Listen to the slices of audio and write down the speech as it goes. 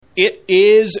It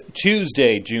is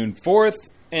Tuesday, June 4th,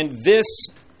 and this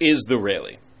is The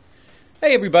Rally.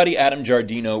 Hey everybody, Adam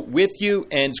Giardino with you,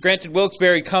 and Scranton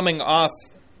Wilkes-Barre coming off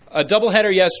a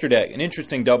doubleheader yesterday, an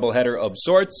interesting doubleheader of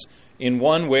sorts, in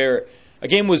one where a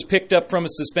game was picked up from a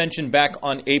suspension back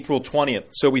on April 20th.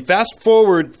 So we fast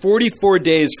forward 44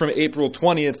 days from April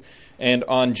 20th, and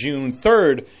on June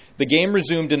 3rd, the game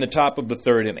resumed in the top of the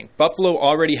third inning. Buffalo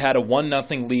already had a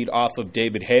 1-0 lead off of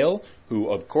David Hale, who,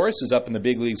 of course, is up in the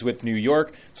big leagues with New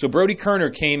York. So Brody Kerner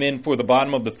came in for the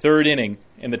bottom of the third inning.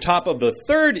 In the top of the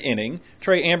third inning,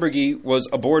 Trey Ambergy was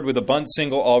aboard with a bunt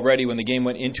single already when the game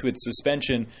went into its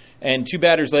suspension. And two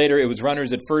batters later, it was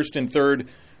runners at first and third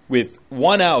with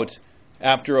one out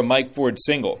after a Mike Ford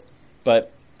single.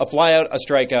 But a flyout, a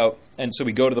strikeout, and so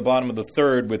we go to the bottom of the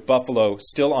third with Buffalo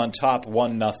still on top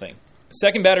 1-0.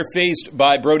 Second batter faced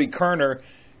by Brody Kerner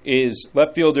is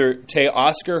left fielder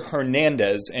Teoscar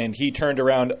Hernandez, and he turned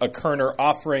around a Kerner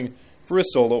offering for a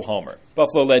solo homer.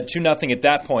 Buffalo led 2-0 at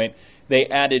that point. They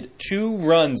added 2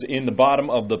 runs in the bottom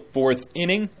of the fourth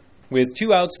inning. With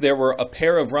 2 outs, there were a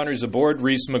pair of runners aboard.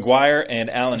 Reese McGuire and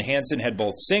Alan Hansen had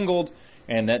both singled,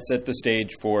 and that set the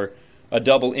stage for a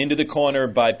double into the corner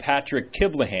by Patrick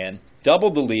Kivlahan,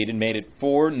 doubled the lead and made it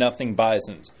 4-0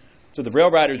 Bisons. So the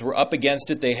Rail Riders were up against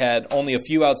it. They had only a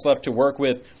few outs left to work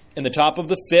with. In the top of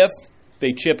the fifth,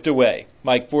 they chipped away.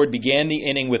 Mike Ford began the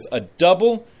inning with a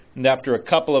double, and after a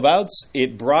couple of outs,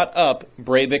 it brought up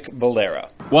Breivik Valera.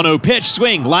 1-0 pitch,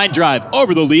 swing, line drive,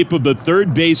 over the leap of the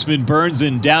third baseman Burns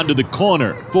and down to the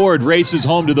corner. Ford races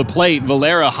home to the plate.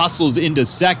 Valera hustles into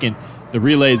second. The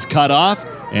relay is cut off,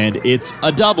 and it's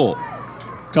a double.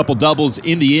 Couple doubles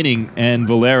in the inning, and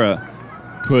Valera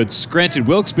puts Scranton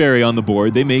Wilkes-Barre on the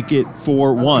board. They make it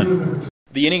 4-1.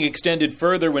 The inning extended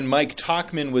further when Mike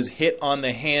Tauchman was hit on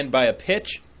the hand by a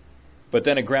pitch, but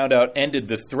then a ground out ended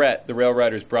the threat. The Rail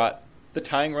Riders brought the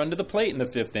tying run to the plate in the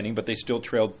fifth inning, but they still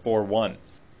trailed 4-1.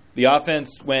 The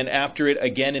offense went after it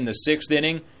again in the sixth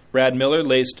inning. Brad Miller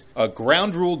laced a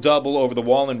ground rule double over the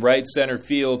wall in right center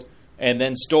field and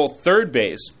then stole third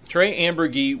base. Trey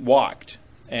Ambergy walked.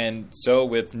 And so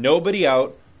with nobody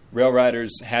out, Rail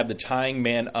Riders had the tying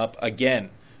man up again.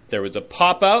 There was a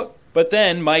pop-out, but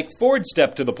then Mike Ford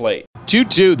stepped to the plate.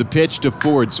 2-2, the pitch to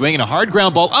Ford, swinging a hard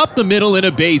ground ball up the middle and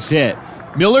a base hit.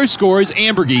 Miller scores,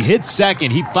 Ambergy hits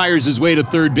second. He fires his way to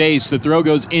third base. The throw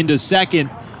goes into second,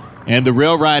 and the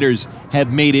Rail Riders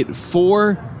have made it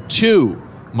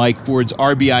 4-2. Mike Ford's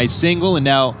RBI single, and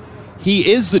now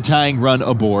he is the tying run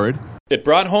aboard. It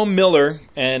brought home Miller,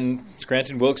 and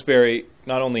Scranton Wilkes-Barre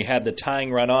not only had the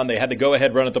tying run on, they had the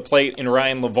go-ahead run at the plate in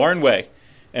Ryan Lavarnway.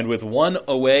 And with one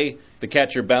away, the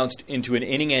catcher bounced into an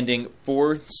inning-ending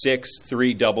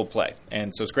 4-6-3 double play.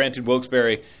 And so Scranton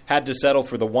Wilkes-Barre had to settle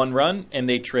for the one run, and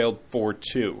they trailed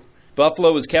 4-2.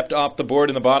 Buffalo was kept off the board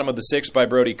in the bottom of the sixth by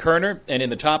Brody Kerner, and in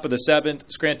the top of the seventh,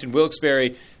 Scranton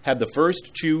Wilkes-Barre had the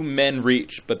first 2 men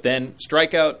reach, but then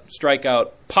strikeout,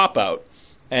 pop-out,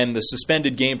 and the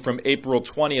suspended game from April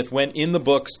 20th went in the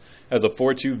books as a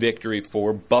 4-2 victory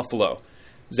for Buffalo.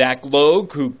 Zach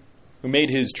Logue, who made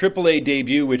his AAA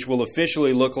debut, which will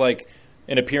officially look like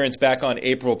an appearance back on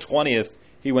April 20th,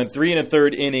 he went 3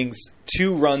 1/3 innings,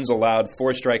 2 runs allowed,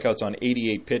 4 strikeouts on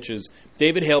 88 pitches.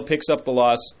 David Hale picks up the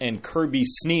loss, and Kirby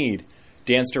Snead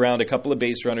danced around a couple of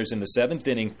base runners in the 7th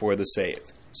inning for the save.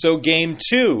 So Game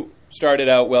 2 started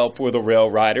out well for the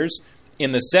Rail Riders.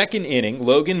 In the second inning,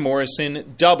 Logan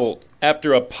Morrison doubled.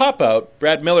 After a pop-out,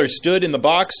 Brad Miller stood in the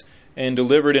box and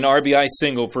delivered an RBI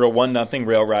single for a 1-0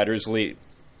 Rail Riders lead.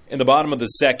 In the bottom of the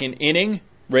second inning,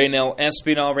 Raynel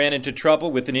Espinal ran into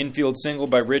trouble with an infield single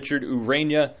by Richard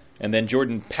Urania, and then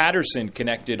Jordan Patterson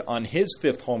connected on his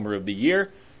 5th homer of the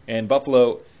year, and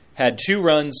Buffalo had 2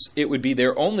 runs. It would be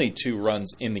their only 2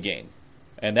 runs in the game.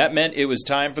 And that meant it was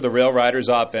time for the Rail Riders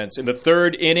offense. In the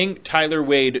third inning, Tyler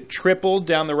Wade tripled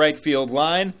down the right field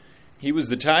line. He was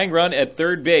the tying run at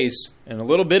third base, and a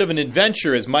little bit of an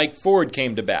adventure as Mike Ford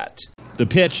came to bat. The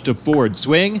pitch to Ford,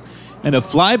 swing, and a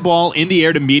fly ball in the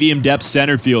air to medium depth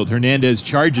center field. Hernandez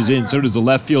charges in, so does the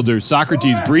left fielder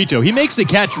Socrates Brito. He makes the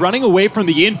catch running away from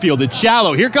the infield. It's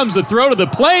shallow. Here comes the throw to the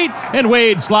plate, and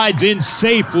Wade slides in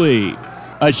safely.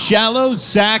 A shallow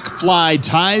sac fly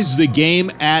ties the game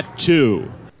at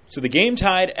 2. So the game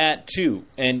tied at 2,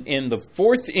 and in the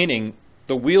 4th inning,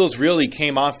 the wheels really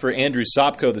came off for Andrew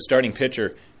Sopko, the starting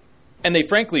pitcher. And they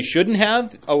frankly shouldn't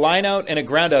have. A line out and a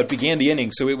ground out began the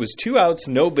inning, so it was 2 outs,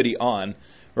 nobody on.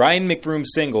 Ryan McBroom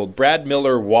singled, Brad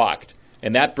Miller walked,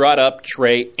 and that brought up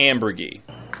Trey Ambergy.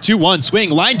 2-1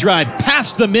 swing, line drive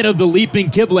past the mid of the leaping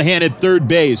Kivlahan at third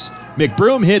base.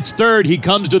 McBroom hits third. He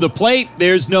comes to the plate.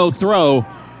 There's no throw,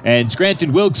 and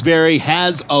Scranton Wilkes-Barre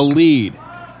has a lead.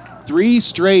 3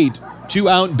 straight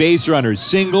 2-out base runners.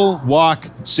 Single, walk,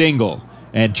 single.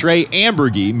 And Trey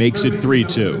Ambergy makes it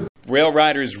 3-2. Rail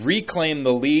Riders reclaim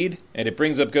the lead, and it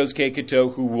brings up Gosuke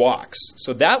Katoh, who walks.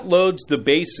 So that loads the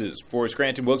bases for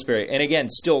Scranton Wilkes-Barre. And again,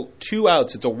 still 2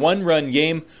 outs. It's a 1-run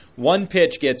game. 1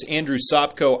 pitch gets Andrew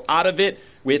Sopko out of it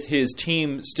with his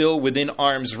team still within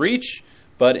arm's reach.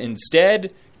 But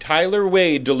instead, Tyler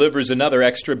Wade delivers another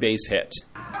extra base hit.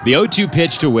 The 0-2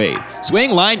 pitch to Wade. Swing,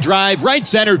 line drive, right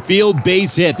center field,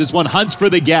 base hit. This one hunts for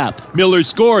the gap. Miller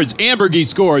scores. Ambergy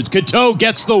scores. Katoh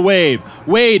gets the wave.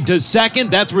 Wade to second.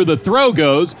 That's where the throw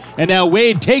goes. And now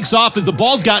Wade takes off as the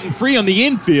ball's gotten free on the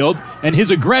infield, and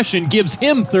his aggression gives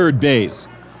him third base.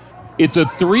 It's a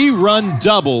 3-run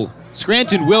double.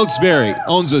 Scranton Wilkes-Barre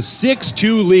owns a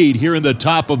 6-2 lead here in the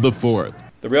top of the 4th.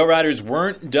 The Rail Riders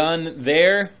weren't done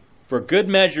there. For good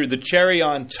measure, the cherry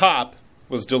on top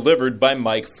was delivered by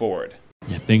Mike Ford.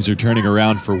 Yeah, things are turning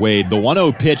around for Wade. The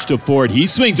 1-0 pitch to Ford. He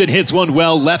swings and hits one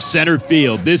well left center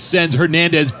field. This sends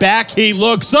Hernandez back. He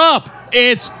looks up.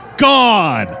 It's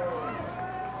gone.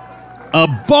 A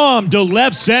bomb to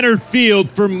left center field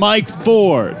for Mike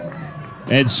Ford.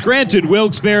 And Scranton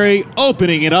Wilkes-Barre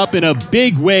opening it up in a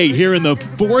big way here in the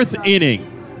 4th inning.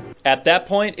 At that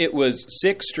point, it was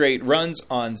 6 straight runs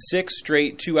on 6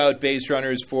 straight 2-out base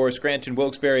runners for Scranton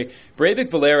Wilkes-Barre. Breivik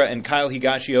Valera and Kyle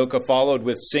Higashioka followed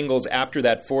with singles after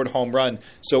that Ford home run.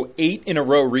 So 8 in a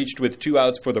row reached with 2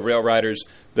 outs for the Rail Riders,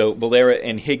 though Valera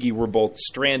and Higgy were both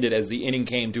stranded as the inning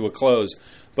came to a close.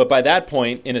 But by that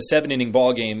point, in a 7-inning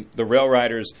ball game, the Rail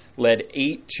Riders led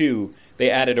 8-2. They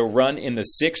added a run in the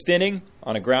 6th inning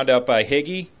on a ground out by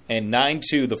Higgy, and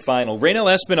 9-2 the final. Raynel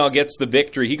Espinal gets the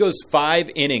victory. He goes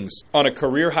 5 innings on a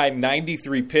career-high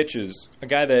 93 pitches. A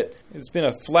guy that has been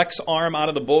a flex arm out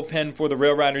of the bullpen for the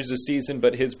Rail Riders this season,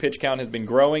 but his pitch count has been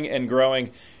growing and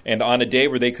growing. And on a day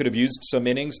where they could have used some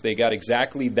innings, they got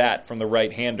exactly that from the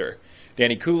right-hander.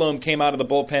 Danny Coulombe came out of the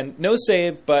bullpen. No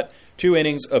save, but 2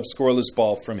 innings of scoreless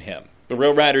ball from him. The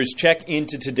Rail Riders check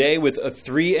into today with a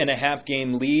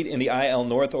 3.5-game lead in the IL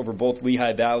North over both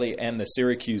Lehigh Valley and the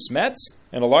Syracuse Mets.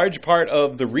 And a large part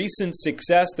of the recent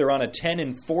success, they're on a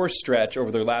 10-4 stretch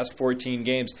over their last 14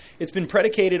 games. It's been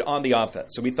predicated on the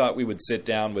offense. So we thought we would sit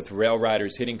down with Rail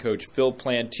Riders hitting coach Phil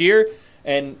Plantier,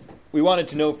 and we wanted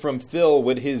to know from Phil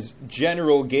what his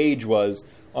general gauge was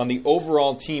on the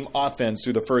overall team offense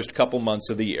through the first couple months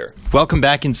of the year. Welcome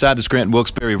back inside the Scranton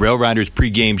Wilkes-Barre Rail Riders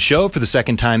pregame show. For the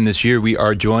second time this year, we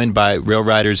are joined by Rail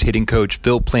Riders hitting coach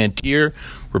Phil Plantier.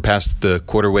 We're past the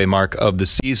quarterway mark of the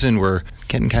season. We're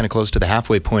getting kind of close to the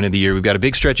halfway point of the year. We've got a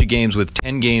big stretch of games with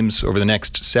 10 games over the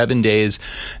next 7 days.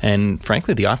 And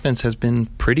frankly, the offense has been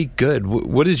pretty good.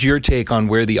 What is your take on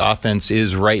where the offense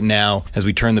is right now as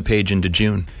we turn the page into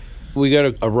June? We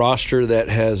got a roster that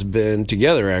has been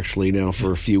together actually now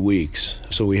for a few weeks.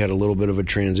 So we had a little bit of a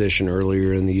transition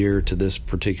earlier in the year to this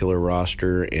particular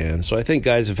roster. And so I think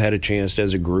guys have had a chance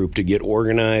as a group to get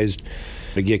organized,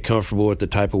 to get comfortable with the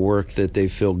type of work that they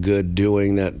feel good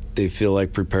doing, that they feel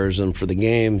like prepares them for the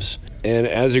games. And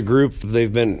as a group,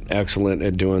 they've been excellent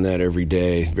at doing that every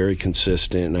day, very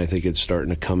consistent. And I think it's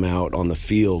starting to come out on the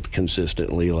field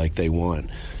consistently like they want.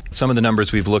 Some of the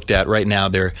numbers we've looked at right now,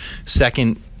 they're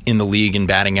second in the league in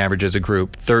batting average as a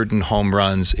group, 3rd in home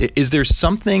runs. Is there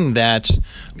something that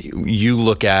you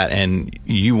look at and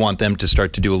you want them to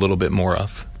start to do a little bit more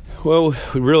of? Well,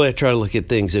 we really try to look at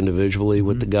things individually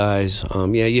with the guys.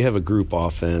 Yeah, you have a group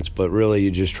offense, but really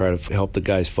you just try to help the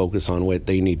guys focus on what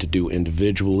they need to do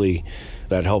individually.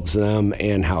 That helps them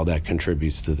and how that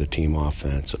contributes to the team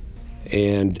offense.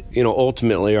 And,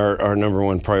 ultimately our number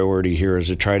one priority here is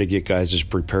to try to get guys as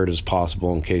prepared as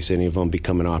possible in case any of them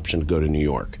become an option to go to New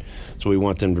York. So we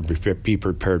want them to be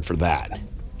prepared for that.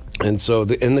 And so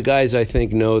the guys, I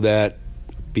think, know that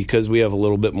because we have a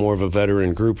little bit more of a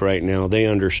veteran group right now, they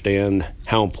understand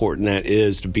how important that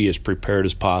is to be as prepared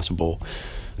as possible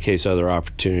in case other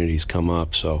opportunities come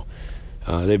up. So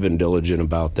they've been diligent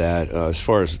about that. As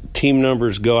far as team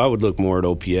numbers go, I would look more at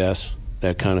OPS,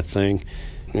 that kind of thing.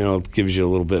 It gives you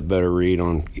a little bit better read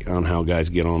on how guys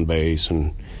get on base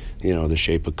and, the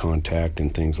shape of contact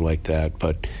and things like that.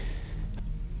 But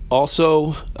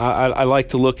also, I like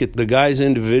to look at the guys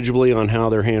individually on how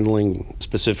they're handling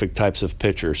specific types of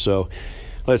pitchers. So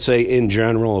let's say in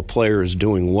general a player is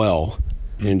doing well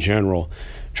in general.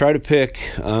 Try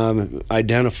to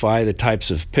identify the types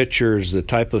of pitchers, the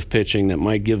type of pitching that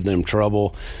might give them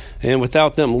trouble, and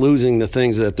without them losing the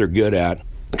things that they're good at,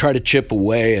 try to chip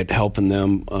away at helping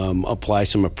them apply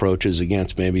some approaches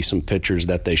against maybe some pitchers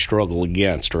that they struggle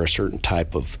against or a certain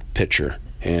type of pitcher,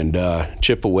 and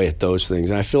chip away at those things.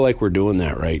 And I feel like we're doing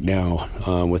that right now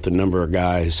with a number of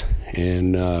guys.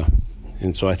 And,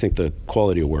 And so I think the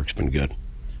quality of work's been good.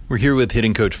 We're here with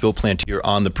hitting coach Phil Plantier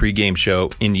on the pregame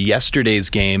show. In yesterday's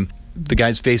game, the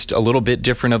guys faced a little bit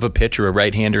different of a pitcher, a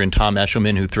right-hander in Tom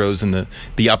Eshelman, who throws in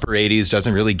the upper 80s,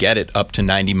 doesn't really get it up to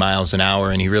 90 miles an hour,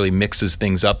 and he really mixes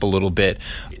things up a little bit.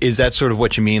 Is that sort of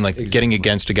what you mean, like getting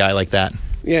against a guy like that?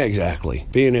 Yeah, exactly.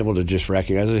 Being able to just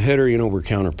recognize, as a hitter, we're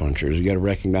counterpunchers. You got to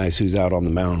recognize who's out on the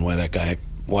mound, why that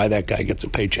guy gets a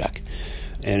paycheck.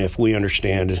 And if we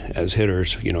understand as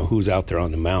hitters, who's out there on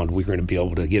the mound, we're going to be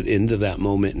able to get into that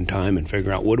moment in time and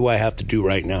figure out, what do I have to do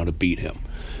right now to beat him?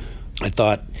 I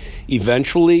thought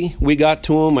eventually we got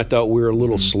to him. I thought we were a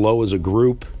little slow as a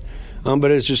group.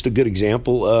 But it's just a good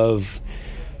example of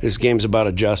this game's about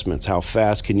adjustments. How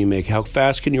fast can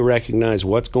you recognize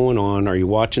what's going on? Are you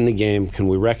watching the game? Can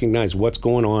we recognize what's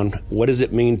going on? What does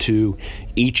it mean to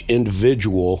each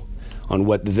individual on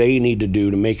what they need to do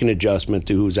to make an adjustment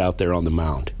to who's out there on the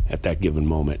mound at that given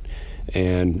moment?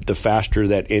 And the faster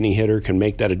that any hitter can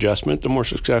make that adjustment, the more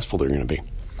successful they're going to be.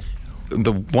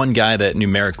 The one guy that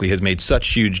numerically has made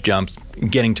such huge jumps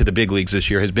getting to the big leagues this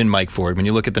year has been Mike Ford. When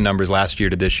you look at the numbers last year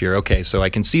to this year, okay, so I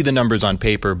can see the numbers on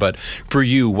paper, but for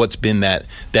you, what's been that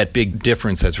big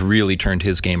difference that's really turned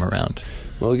his game around?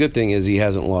 Well, the good thing is he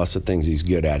hasn't lost the things he's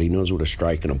good at. He knows what a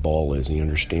strike and a ball is. He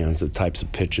understands the types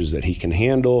of pitches that he can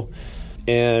handle,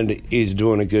 and he's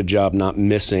doing a good job not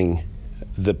missing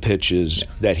the pitches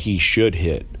that he should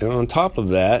hit. And on top of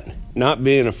that, not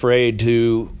being afraid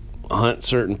to hunt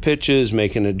certain pitches,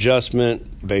 make an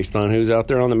adjustment based on who's out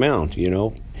there on the mound,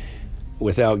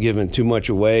 without giving too much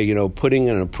away, putting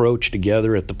an approach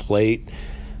together at the plate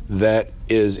that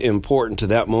is important to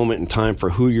that moment in time for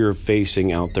who you're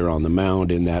facing out there on the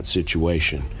mound in that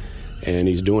situation. And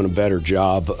he's doing a better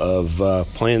job of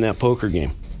playing that poker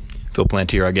game. Phil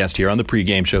Plantier, our guest here on the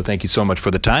pregame show. Thank you so much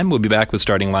for the time. We'll be back with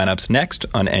starting lineups next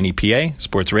on NEPA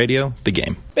Sports Radio, The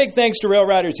Game. Big thanks to Rail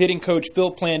Riders hitting coach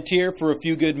Phil Plantier for a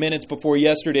few good minutes before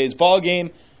yesterday's ball game,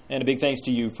 and a big thanks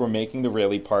to you for making the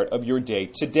Rally part of your day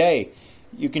today.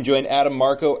 You can join Adam,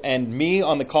 Marco, and me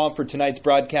on the call for tonight's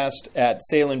broadcast at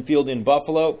Salem Field in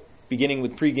Buffalo, beginning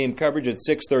with pregame coverage at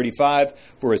 6:35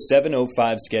 for a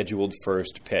 7:05 scheduled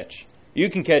first pitch. You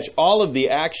can catch all of the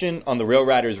action on the Rail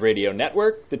Riders Radio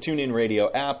Network, the TuneIn Radio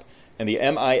app, and the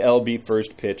MILB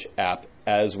First Pitch app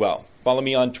as well. Follow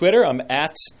me on Twitter. I'm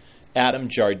at Adam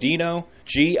Giardino,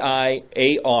 Giardino.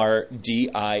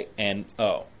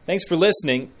 Thanks for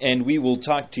listening, and we will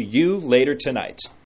talk to you later tonight.